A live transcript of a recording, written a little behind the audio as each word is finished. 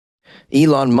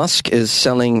Elon Musk is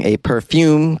selling a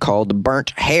perfume called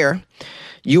Burnt Hair.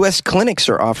 U.S. clinics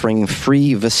are offering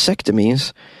free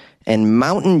vasectomies. And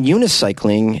mountain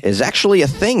unicycling is actually a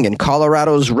thing in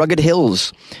Colorado's rugged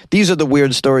hills. These are the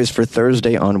weird stories for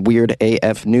Thursday on Weird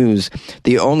AF News,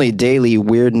 the only daily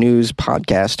weird news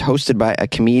podcast hosted by a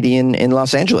comedian in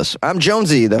Los Angeles. I'm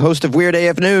Jonesy, the host of Weird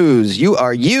AF News. You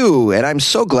are you, and I'm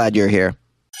so glad you're here.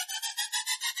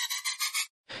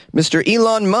 Mr.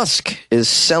 Elon Musk is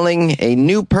selling a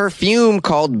new perfume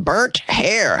called Burnt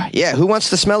Hair. Yeah, who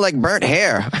wants to smell like burnt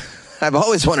hair? I've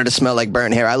always wanted to smell like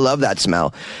burnt hair. I love that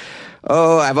smell.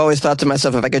 Oh, I've always thought to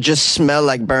myself, if I could just smell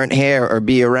like burnt hair or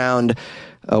be around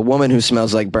a woman who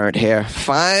smells like burnt hair.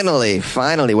 Finally,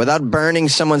 without burning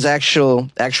someone's actual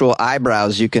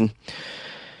eyebrows, you can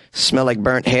smell like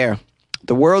burnt hair.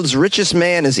 The world's richest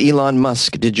man is Elon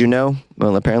Musk. Did you know?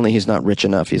 Well, apparently he's not rich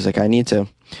enough. He's like, I need to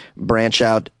branch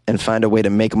out and find a way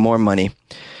to make more money.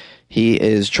 He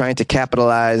is trying to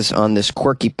capitalize on this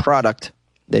quirky product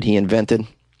that he invented.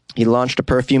 He launched a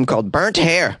perfume called Burnt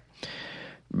Hair.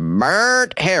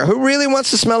 Burnt hair. Who really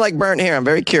wants to smell like burnt hair? I'm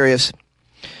very curious.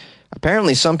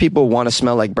 Apparently, some people want to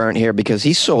smell like burnt hair because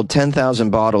he sold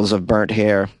 10,000 bottles of burnt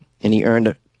hair and he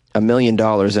earned $1 million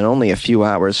in only a few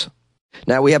hours.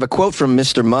 Now, we have a quote from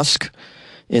Mr. Musk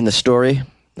in the story.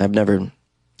 I've never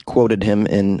quoted him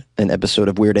in an episode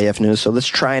of Weird AF News, so let's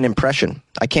try an impression.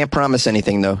 I can't promise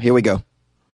anything, though. Here we go.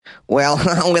 Well,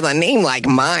 with a name like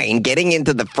mine, getting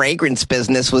into the fragrance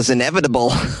business was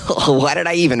inevitable. Why did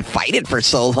I even fight it for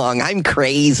so long? I'm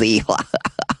crazy. All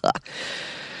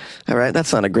right,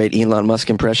 that's not a great Elon Musk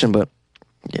impression, but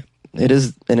yeah, it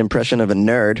is an impression of a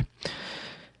nerd.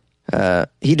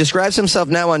 He describes himself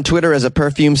now on Twitter as a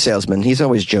perfume salesman. He's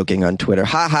always joking on Twitter.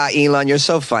 Ha ha, Elon, you're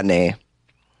so funny.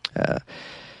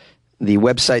 The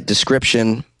website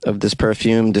description of this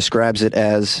perfume describes it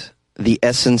as the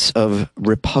essence of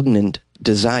repugnant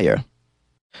desire.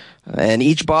 And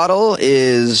each bottle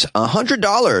is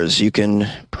 $100. You can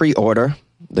pre-order.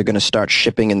 They're going to start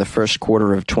shipping in the first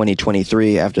quarter of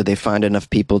 2023 after they find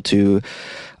enough people to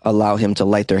allow him to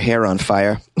light their hair on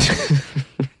fire.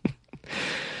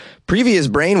 Previous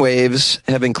brainwaves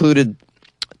have included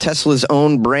Tesla's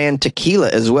own brand tequila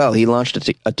as well. He launched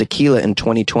a tequila in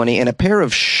 2020 and a pair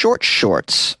of short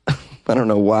shorts. I don't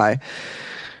know why.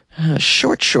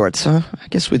 Short shorts, huh? I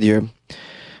guess with your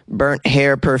burnt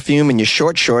hair perfume and your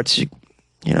short shorts, you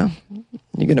know,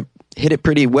 you're going to hit it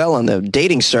pretty well on the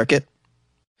dating circuit.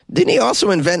 Didn't he also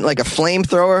invent like a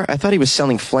flamethrower? I thought he was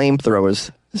selling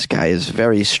flamethrowers. This guy is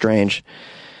very strange.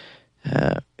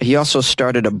 He also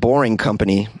started a boring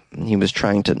company. He was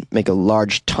trying to make a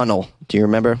large tunnel. Do you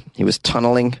remember? He was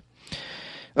tunneling.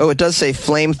 Oh, it does say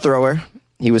flamethrower.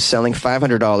 He was selling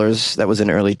 $500. That was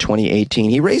in early 2018.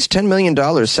 He raised $10 million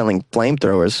selling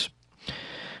flamethrowers.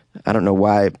 I don't know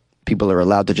why people are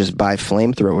allowed to just buy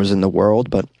flamethrowers in the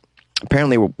world, but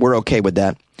apparently we're okay with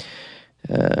that.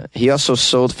 He also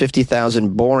sold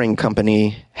 50,000 Boring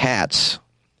Company hats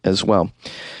as well.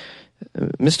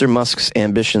 Mr. Musk's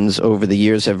ambitions over the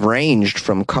years have ranged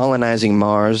from colonizing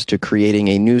Mars to creating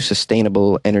a new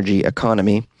sustainable energy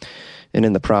economy. And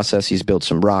in the process, he's built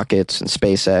some rockets and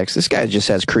SpaceX. This guy just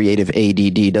has creative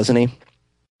ADD, doesn't he?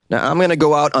 Now, I'm going to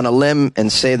go out on a limb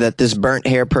and say that this burnt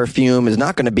hair perfume is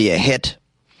not going to be a hit.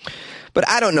 But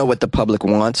I don't know what the public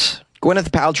wants. Gwyneth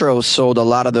Paltrow sold a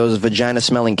lot of those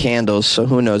vagina-smelling candles, so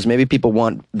who knows? Maybe people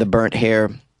want the burnt hair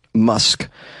Musk.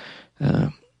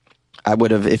 I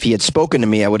would have, if he had spoken to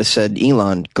me, I would have said,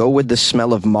 Elon, go with the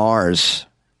smell of Mars.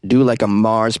 Do like a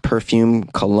Mars perfume,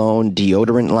 cologne,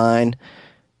 deodorant line.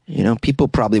 You know, people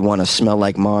probably want to smell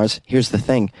like Mars. Here's the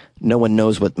thing. No one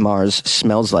knows what Mars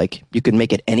smells like. You can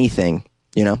make it anything,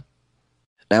 you know.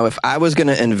 Now, if I was going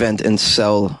to invent and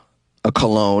sell a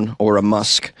cologne or a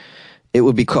musk, it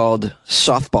would be called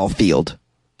Softball Field.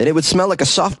 And it would smell like a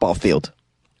softball field.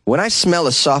 When I smell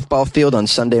a softball field on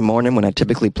Sunday morning, when I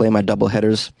typically play my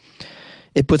doubleheaders,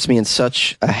 it puts me in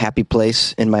such a happy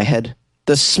place in my head.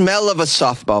 The smell of a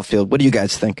softball field. What do you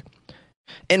guys think?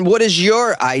 And what is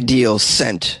your ideal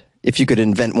scent, if you could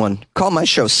invent one? Call my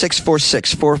show,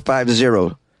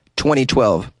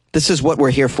 646-450-2012. This is what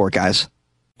we're here for, guys.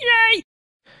 Yay!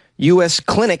 U.S.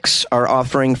 clinics are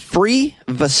offering free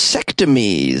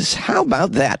vasectomies. How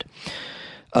about that?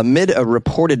 Amid a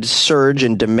reported surge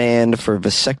in demand for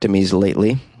vasectomies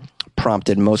lately,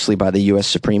 prompted mostly by the U.S.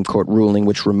 Supreme Court ruling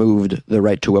which removed the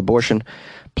right to abortion,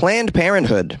 Planned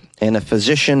Parenthood and a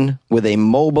physician with a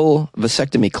mobile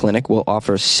vasectomy clinic will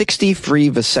offer 60 free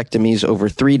vasectomies over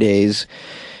 3 days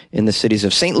in the cities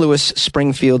of St. Louis,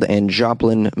 Springfield, and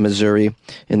Joplin, Missouri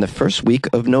in the first week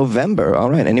of November.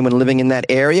 All right, anyone living in that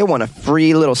area want a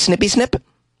free little snippy snip?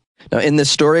 Now, in this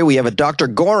story, we have a Dr.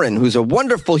 Gorin, who's a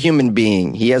wonderful human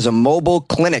being. He has a mobile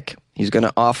clinic. He's going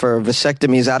to offer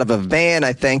vasectomies out of a van,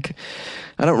 I think.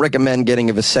 I don't recommend getting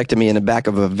a vasectomy in the back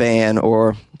of a van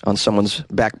or on someone's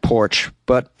back porch.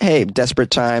 But, hey,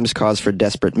 desperate times cause for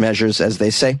desperate measures, as they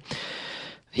say.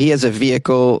 He has a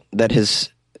vehicle that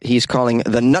he's calling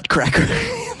the Nutcracker.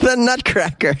 The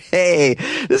Nutcracker. Hey,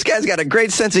 this guy's got a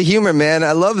great sense of humor, man.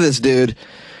 I love this dude.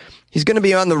 He's going to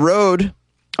be on the road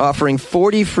offering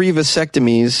 40 free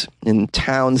vasectomies in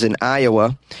towns in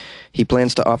Iowa. He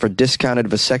plans to offer discounted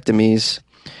vasectomies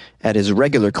at his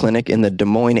regular clinic in the Des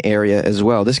Moines area as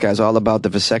well. This guy's all about the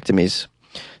vasectomies.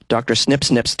 Dr. Snip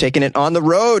Snip's taking it on the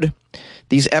road.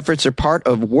 These efforts are part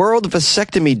of World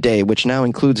Vasectomy Day, which now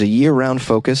includes a year-round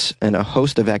focus and a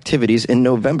host of activities in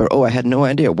November. Oh, I had no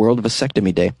idea. World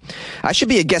Vasectomy Day. I should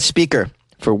be a guest speaker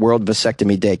for World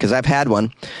Vasectomy Day because I've had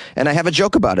one, and I have a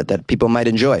joke about it that people might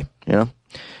enjoy, you know.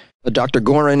 Dr.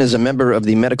 Gorin is a member of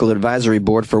the Medical Advisory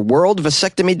Board for World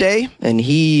Vasectomy Day, and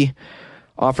he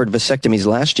offered vasectomies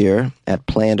last year at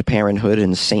Planned Parenthood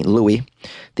in St. Louis.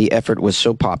 The effort was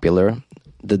so popular,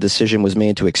 the decision was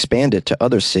made to expand it to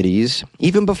other cities,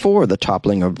 even before the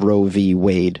toppling of Roe v.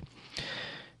 Wade.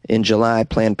 In July,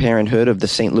 Planned Parenthood of the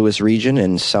St. Louis region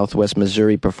in southwest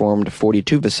Missouri performed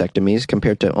 42 vasectomies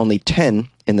compared to only 10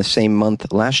 in the same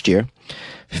month last year.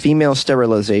 Female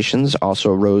sterilizations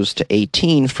also rose to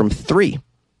 18 from 3.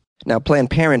 Now, Planned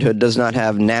Parenthood does not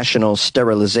have national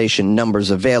sterilization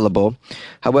numbers available.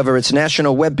 However, its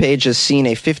national webpage has seen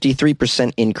a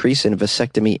 53% increase in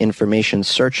vasectomy information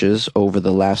searches over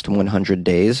the last 100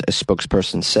 days, a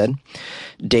spokesperson said.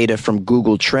 Data from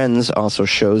Google Trends also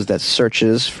shows that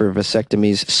searches for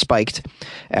vasectomies spiked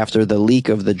after the leak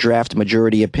of the draft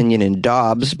majority opinion in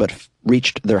Dobbs, but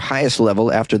reached their highest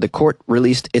level after the court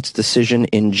released its decision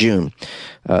in June.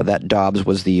 That Dobbs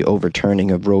was the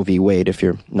overturning of Roe v. Wade, if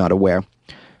you're not aware.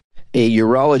 A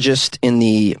urologist in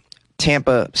the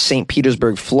Tampa, St.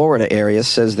 Petersburg, Florida area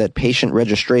says that patient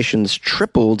registrations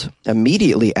tripled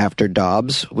immediately after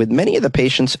Dobbs, with many of the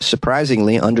patients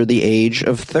surprisingly under the age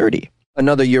of 30.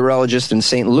 Another urologist in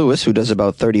St. Louis, who does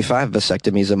about 35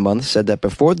 vasectomies a month, said that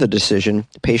before the decision,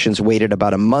 patients waited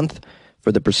about a month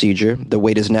for the procedure. The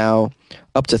wait is now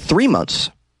up to 3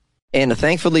 months. And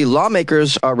thankfully,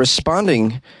 lawmakers are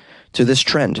responding to this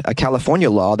trend. A California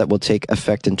law that will take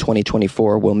effect in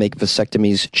 2024 will make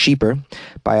vasectomies cheaper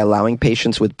by allowing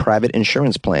patients with private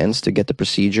insurance plans to get the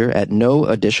procedure at no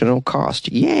additional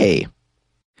cost. Yay!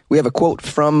 We have a quote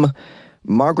from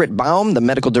Margaret Baum, the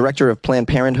medical director of Planned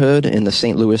Parenthood in the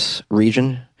St. Louis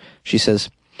region. She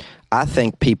says, I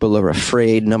think people are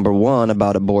afraid, number one,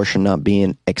 about abortion not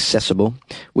being accessible,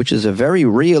 which is a very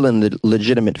real and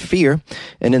legitimate fear,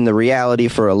 and in the reality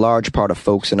for a large part of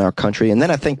folks in our country. And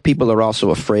then I think people are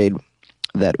also afraid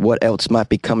that what else might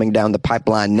be coming down the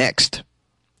pipeline next.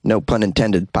 No pun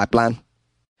intended, pipeline.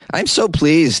 I'm so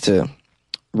pleased to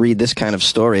read this kind of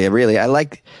story. I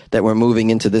like that we're moving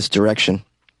into this direction.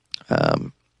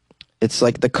 It's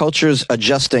like the culture's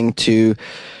adjusting to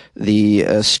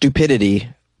the stupidity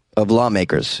of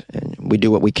lawmakers, and we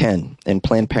do what we can. And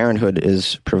Planned Parenthood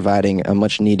is providing a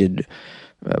much-needed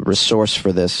resource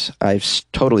for this.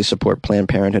 Totally support Planned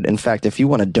Parenthood. In fact, if you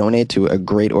want to donate to a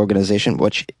great organization,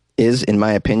 which is, in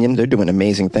my opinion, they're doing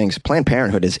amazing things. Planned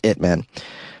Parenthood is it, man.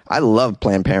 I love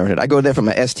Planned Parenthood. I go there for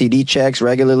my STD checks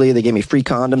regularly. They give me free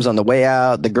condoms on the way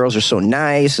out. The girls are so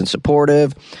nice and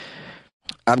supportive.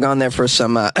 I've gone there for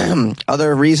some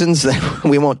other reasons that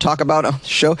we won't talk about on the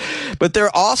show, but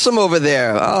they're awesome over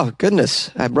there. Oh, goodness.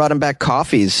 I brought them back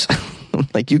coffees.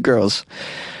 Like, you girls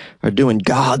are doing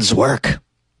God's work.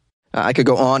 I could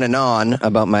go on and on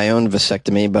about my own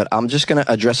vasectomy, but I'm just going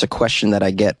to address a question that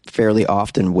I get fairly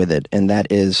often with it, and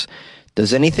that is,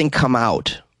 does anything come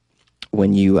out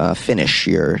when you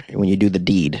when you do the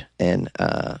deed? And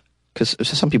because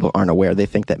some people aren't aware, they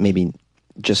think that maybe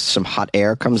just some hot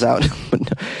air comes out.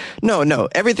 No,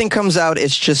 everything comes out.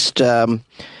 It's just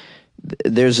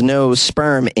there's no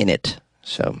sperm in it.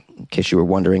 So in case you were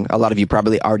wondering, a lot of you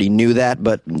probably already knew that,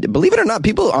 but believe it or not,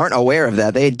 people aren't aware of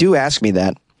that. They do ask me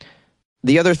that.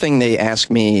 The other thing they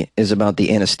ask me is about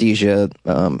the anesthesia.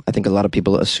 I think a lot of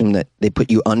people assume that they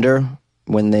put you under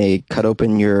when they cut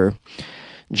open your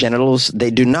genitals.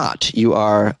 They do not. You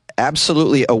are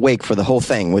absolutely awake for the whole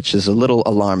thing, which is a little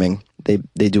alarming.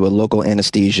 They do a local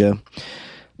anesthesia.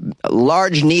 A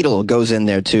large needle goes in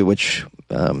there too, which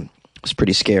is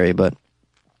pretty scary. But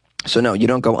so no, you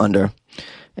don't go under,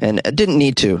 and it didn't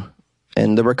need to.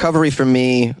 And the recovery for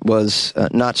me was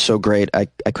not so great. I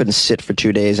couldn't sit for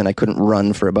 2 days, and I couldn't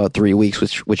run for about 3 weeks,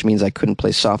 which means I couldn't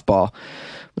play softball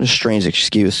What a strange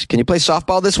excuse. Can you play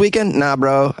softball this weekend? Nah,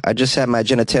 bro. I just had my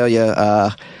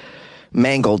genitalia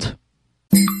mangled.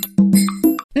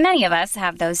 Many of us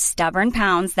have those stubborn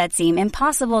pounds that seem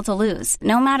impossible to lose,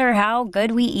 no matter how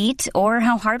good we eat or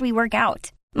how hard we work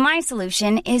out. My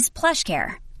solution is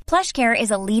PlushCare. PlushCare is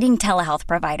a leading telehealth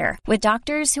provider with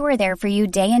doctors who are there for you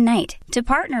day and night to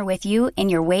partner with you in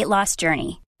your weight loss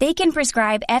journey. They can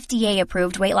prescribe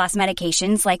FDA-approved weight loss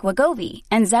medications like Wegovy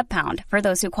and Zepbound for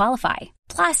those who qualify.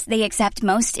 Plus, they accept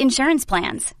most insurance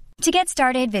plans. To get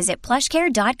started, visit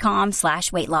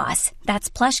plushcare.com/weightloss.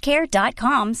 That's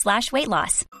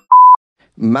plushcare.com/weightloss.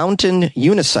 Mountain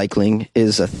unicycling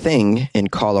is a thing in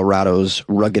Colorado's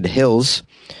rugged hills.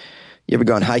 You ever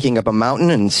gone hiking up a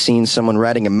mountain and seen someone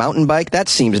riding a mountain bike? That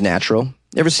seems natural.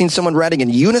 Ever seen someone riding a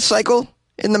unicycle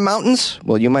in the mountains?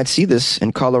 Well, you might see this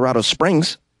in Colorado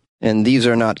Springs. And these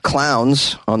are not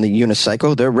clowns on the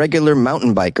unicycle. They're regular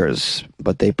mountain bikers,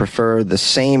 but they prefer the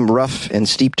same rough and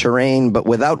steep terrain, but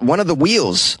without one of the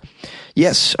wheels.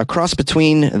 Yes, a cross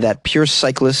between that pure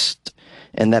cyclist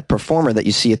and that performer that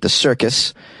you see at the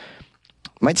circus.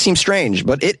 Might seem strange,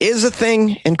 but it is a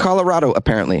thing in Colorado,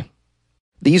 apparently.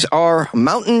 These are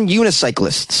mountain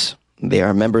unicyclists. They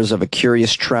are members of a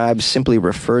curious tribe simply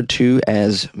referred to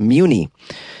as Muni.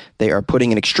 They are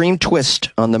putting an extreme twist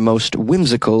on the most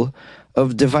whimsical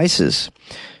of devices.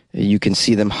 You can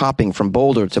see them hopping from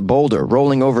boulder to boulder,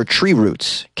 rolling over tree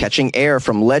roots, catching air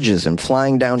from ledges, and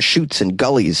flying down chutes and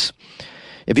gullies.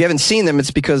 If you haven't seen them,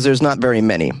 it's because there's not very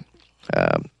many.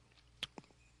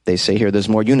 They say here there's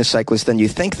more unicyclists than you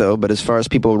think, though, but as far as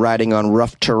people riding on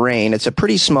rough terrain, it's a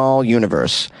pretty small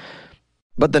universe.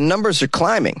 But the numbers are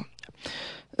climbing.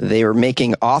 They are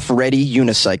making off-ready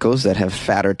unicycles that have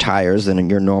fatter tires than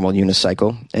your normal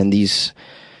unicycle, and these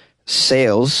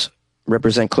sales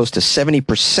represent close to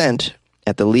 70%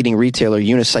 at the leading retailer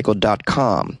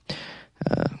unicycle.com.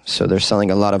 So they're selling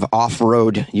a lot of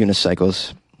off-road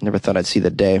unicycles. Never thought I'd see the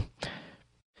day.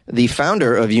 The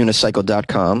founder of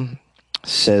unicycle.com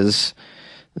says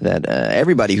that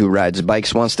everybody who rides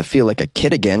bikes wants to feel like a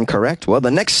kid again, correct? Well, the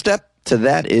next step to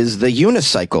that is the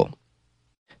unicycle.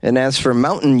 And as for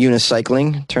mountain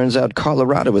unicycling, turns out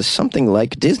Colorado is something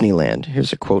like Disneyland.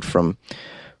 Here's a quote from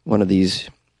one of these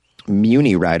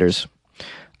Muni riders.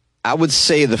 I would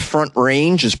say the Front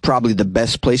Range is probably the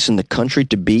best place in the country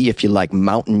to be if you like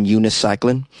mountain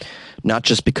unicycling. Not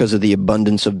just because of the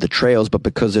abundance of the trails, but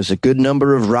because there's a good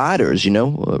number of riders,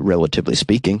 relatively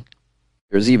speaking.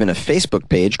 There's even a Facebook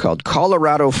page called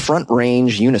Colorado Front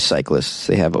Range Unicyclists.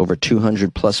 They have over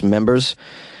 200 plus members.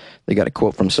 They got a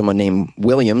quote from someone named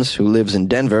Williams, who lives in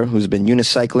Denver, who's been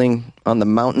unicycling on the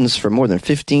mountains for more than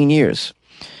 15 years.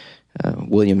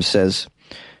 Williams says,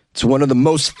 "It's one of the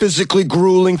most physically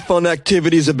grueling fun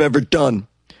activities I've ever done,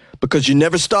 because you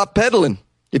never stop pedaling.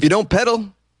 If you don't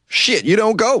pedal, shit, you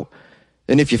don't go.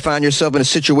 And if you find yourself in a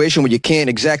situation where you can't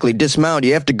exactly dismount,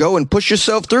 you have to go and push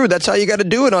yourself through. That's how you got to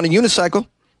do it on a unicycle."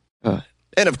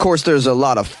 And of course, there's a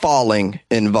lot of falling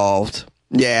involved.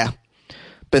 Yeah.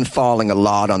 Been falling a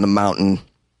lot on the mountain.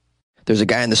 There's a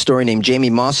guy in the story named Jamie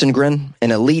Mossengren,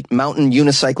 an elite mountain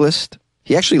unicyclist.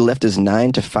 He actually left his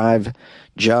 9-to-5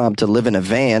 job to live in a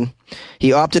van.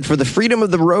 He opted for the freedom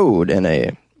of the road and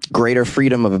a greater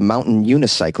freedom of mountain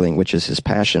unicycling, which is his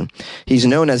passion. He's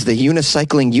known as the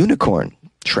unicycling unicorn,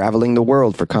 traveling the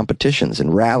world for competitions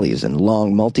and rallies and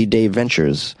long multi-day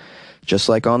ventures, just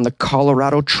like on the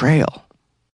Colorado Trail.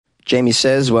 Jamie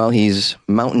says while he's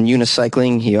mountain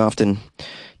unicycling, he often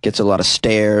gets a lot of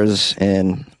stares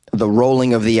and the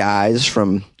rolling of the eyes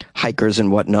from hikers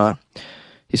and whatnot.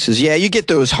 He says, yeah, you get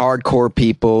those hardcore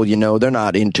people, they're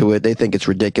not into it. They think it's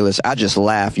ridiculous. I just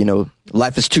laugh,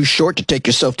 life is too short to take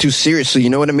yourself too seriously. You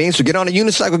know what I mean? So get on a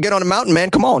unicycle, get on a mountain, man.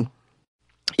 Come on.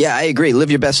 Yeah, I agree.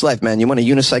 Live your best life, man. You want a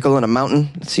unicycle on a mountain?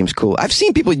 It seems cool. I've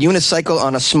seen people unicycle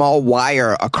on a small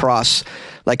wire across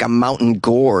like a mountain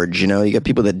gorge. You got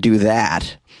people that do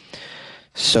that.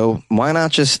 So why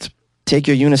not just take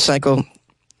your unicycle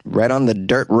right on the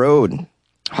dirt road,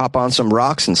 hop on some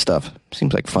rocks and stuff?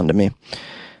 Seems like fun to me.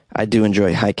 I do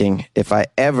enjoy hiking. If I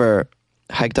ever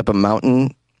hiked up a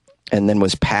mountain and then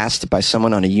was passed by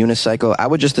someone on a unicycle, I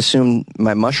would just assume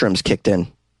my mushrooms kicked in.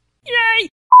 Yay!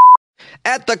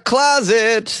 At the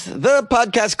closet, the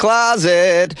podcast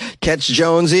closet, catch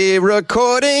Jonesy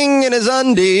recording in his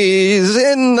undies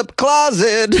in the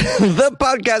closet, the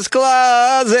podcast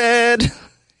closet.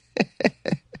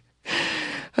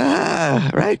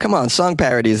 Right? Come on, song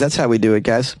parodies. That's how we do it,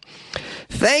 guys.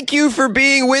 Thank you for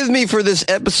being with me for this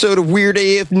episode of Weird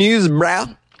AF News,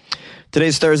 brah.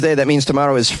 Today's Thursday. That means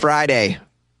tomorrow is Friday.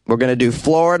 We're going to do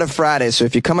Florida Friday. So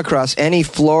if you come across any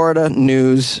Florida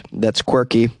news that's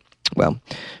quirky, well,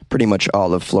 pretty much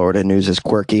all of Florida news is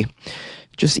quirky.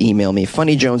 Just email me,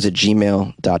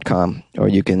 funnyjones@gmail.com, or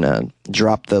you can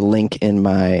drop the link in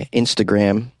my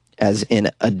Instagram as in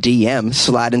a DM,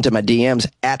 slide into my DMs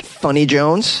at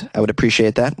funnyjones. I would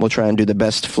appreciate that. We'll try and do the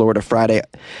best Florida Friday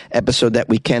episode that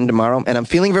we can tomorrow, and I'm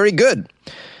feeling very good.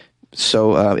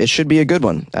 So it should be a good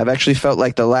one. I've actually felt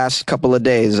like the last couple of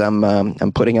days I'm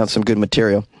putting out some good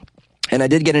material. And I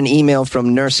did get an email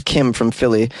from Nurse Kim from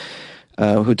Philly,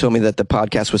 who told me that the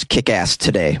podcast was kick-ass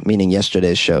today, meaning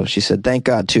yesterday's show. She said, thank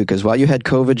God, too, because while you had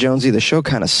COVID, Jonesy, the show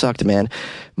kind of sucked, man.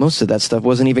 Most of that stuff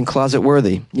wasn't even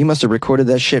closet-worthy. You must have recorded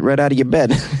that shit right out of your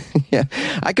bed. Yeah,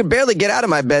 I could barely get out of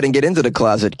my bed and get into the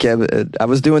closet, Kev. I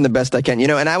was doing the best I can.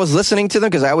 And I was listening to them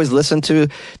because I always listen to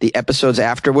the episodes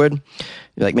afterward.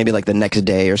 Maybe the next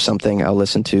day or something, I'll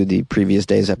listen to the previous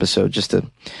day's episode just to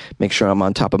make sure I'm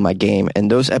on top of my game.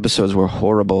 And those episodes were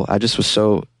horrible. I just was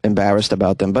so embarrassed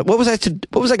about them. But what was I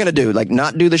going to do?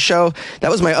 Not do the show?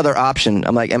 That was my other option.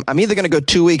 I'm I'm either going to go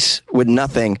 2 weeks with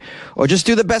nothing or just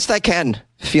do the best I can,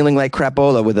 feeling like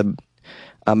crapola with a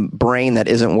brain that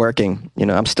isn't working.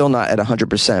 I'm still not at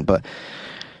 100%, but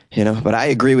I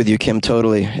agree with you, Kim,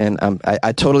 totally. And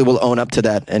I totally will own up to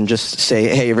that and just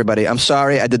say, hey, everybody, I'm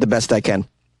sorry. I did the best I can.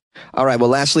 All right. Well,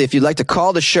 lastly, if you'd like to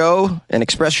call the show and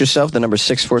express yourself, the number is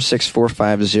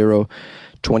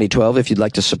 646-450-2012. If you'd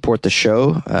like to support the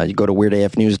show, you go to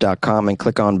weirdafnews.com and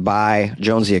click on Buy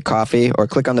Jonesy a Coffee, or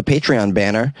click on the Patreon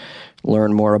banner.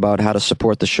 Learn more about how to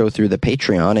support the show through the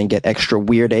Patreon and get extra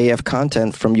Weird AF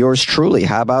content from yours truly.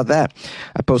 How about that?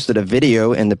 I posted a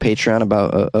video in the Patreon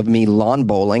of me lawn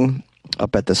bowling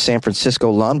up at the San Francisco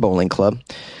Lawn Bowling Club.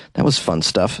 That was fun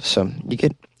stuff. So you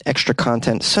get extra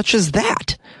content such as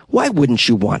that. Why wouldn't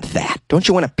you want that? Don't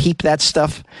you want to peep that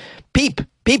stuff? Peep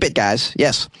it, guys.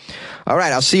 Yes. All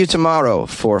right. I'll see you tomorrow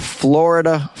for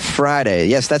Florida Friday.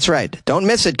 Yes, that's right. Don't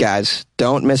miss it, guys.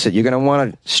 Don't miss it. You're going to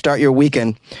want to start your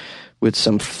weekend with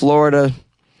some Florida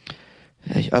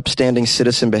upstanding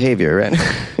citizen behavior, right?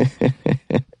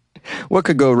 What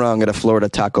could go wrong at a Florida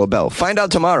Taco Bell? Find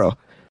out tomorrow.